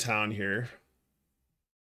team in town here.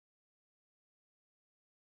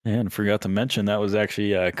 And forgot to mention that was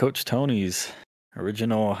actually Coach Tony's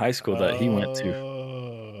original high school that he went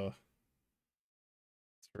to.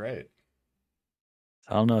 That's right.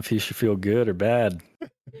 I don't know if he should feel good or bad.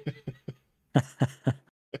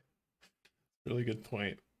 Really good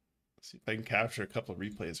point. Let's see if I can capture a couple of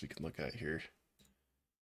replays we can look at here.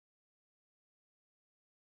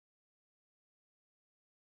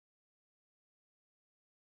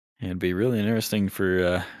 It'd be really interesting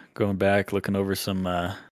for going back, looking over some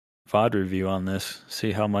VOD review on this,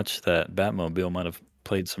 see how much that Batmobile might have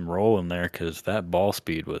played some role in there, because that ball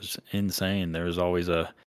speed was insane. There was always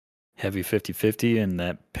a heavy 50-50, and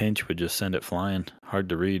that pinch would just send it flying. Hard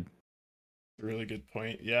to read. Really good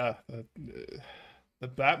point. Yeah, the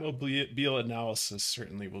Batmobile analysis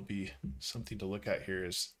certainly will be something to look at here.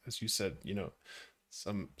 As you said, you know,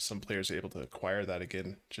 some players are able to acquire that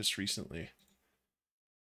again just recently.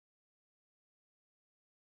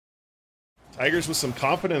 Tigers with some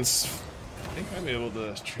confidence. I think I'm able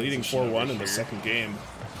to leading 4-1 in the second game.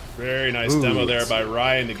 Very nice demo there by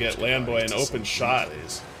Ryan to get Landboy an open shot,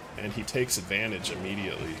 and he takes advantage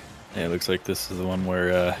immediately. Yeah, it looks like this is the one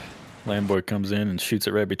where Landboy comes in and shoots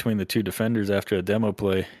it right between the two defenders after a demo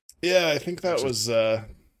play. Yeah, I think that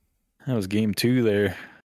was Game 2 there,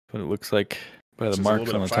 but it looks like by the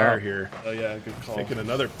marks on the top here. Oh yeah, good call. Taking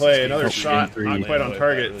another play, another shot, not quite on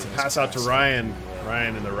target. To pass out to Ryan.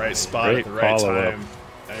 Ryan in the right spot at the right time.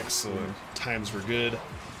 Excellent. Times were good.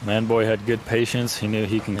 Landboy had good patience. He knew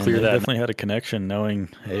he can clear that. Definitely had a connection, knowing,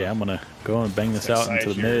 hey, I'm gonna go and bang this out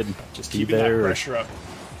into the mid. Just keep that pressure up.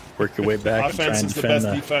 Work your way back and try and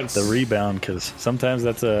defend the rebound, because sometimes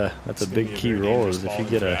that's a big key role. Is if you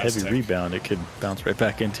get a heavy rebound, it could bounce right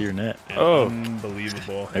back into your net.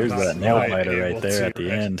 Unbelievable! There's that nail biter right there at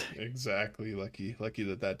the end. Exactly. Lucky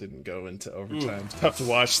that didn't go into overtime. Tough to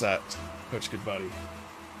watch that, Coach Goodbody.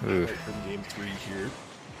 Right from Game 3 here.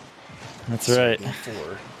 That's right.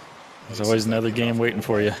 There's always another game waiting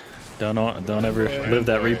for you. Don't ever live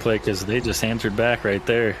that replay, because they just answered back right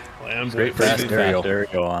there. Great fast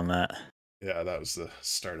aerial on that. Yeah, that was the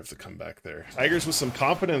start of the comeback there. Tigers with some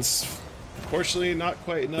confidence Unfortunately, not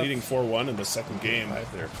quite enough. Leading 4-1 in the second game.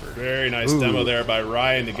 Very nice demo there by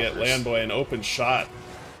Ryan to get Landboy an open shot.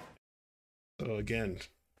 So again,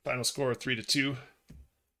 final score 3-2.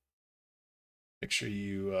 Make sure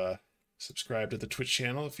you subscribe to the Twitch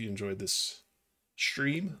channel if you enjoyed this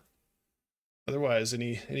stream. Otherwise,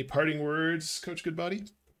 any parting words, Coach Goodbody?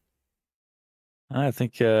 I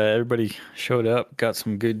think everybody showed up, got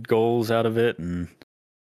some good goals out of it, and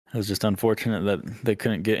it was just unfortunate that they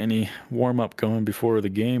couldn't get any warm-up going before the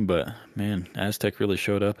game. But, man, Aztec really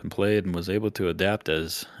showed up and played and was able to adapt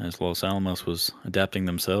as Los Alamos was adapting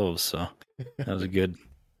themselves. So that was a good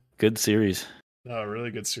series. No, really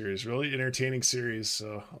good series, really entertaining series.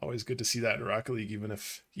 So always good to see that in Rocket League, even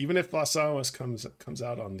if Los Alamos comes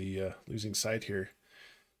out on the losing side here.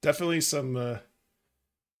 Definitely some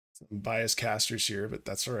biased casters here, but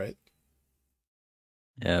that's all right.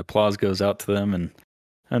 Yeah, applause goes out to them, and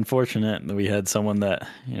unfortunate that we had someone that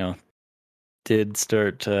did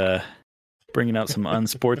start bringing out some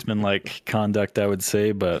unsportsmanlike conduct, I would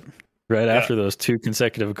say, but right after those 2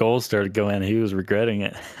 consecutive goals started going, he was regretting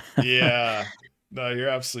it. Yeah. No, you're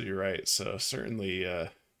absolutely right. So certainly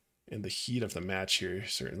in the heat of the match here,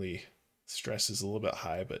 certainly stress is a little bit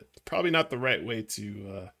high, but probably not the right way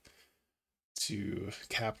to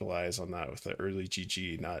capitalize on that with the early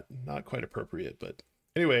GG. Not quite appropriate, but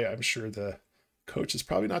anyway, I'm sure the coach is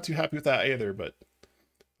probably not too happy with that either, but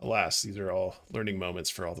alas, these are all learning moments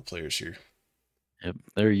for all the players here. Yep,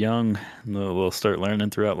 they're young, and they'll start learning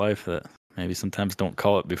throughout life that maybe sometimes don't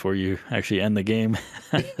call it before you actually end the game.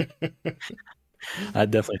 I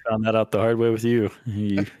definitely found that out the hard way with you.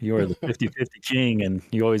 You are the 50-50 king, and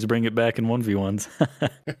you always bring it back in 1v1s.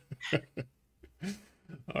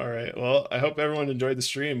 All right. Well, I hope everyone enjoyed the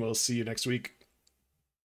stream. We'll see you next week.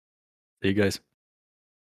 See you guys.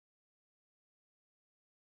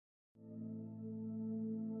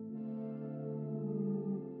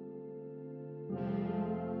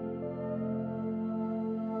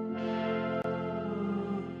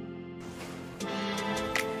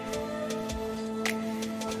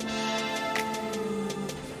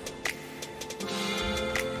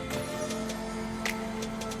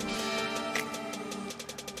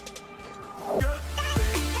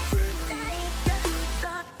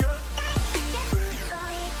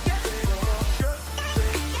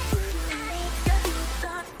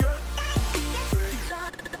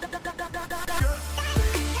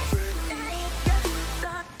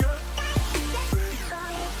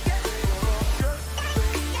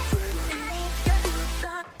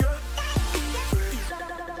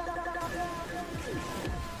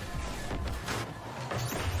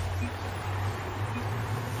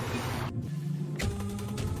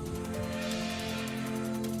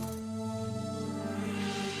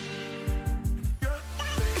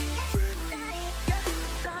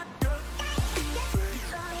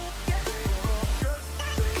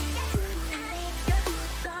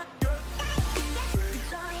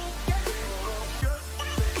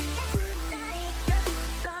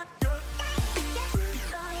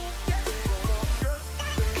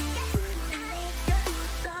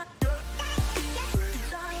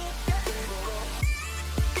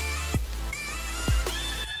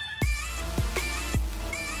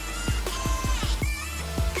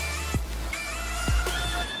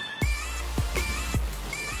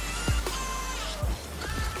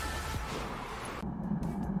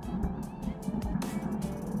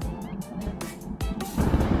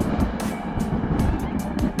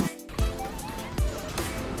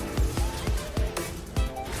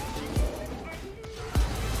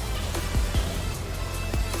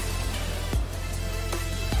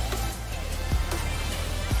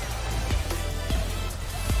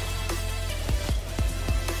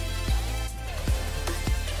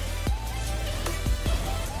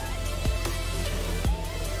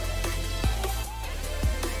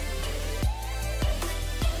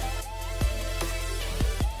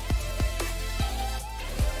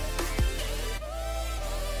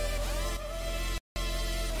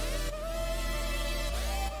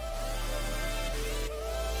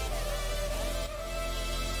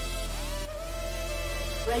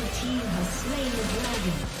 Red team has slain the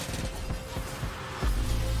dragon.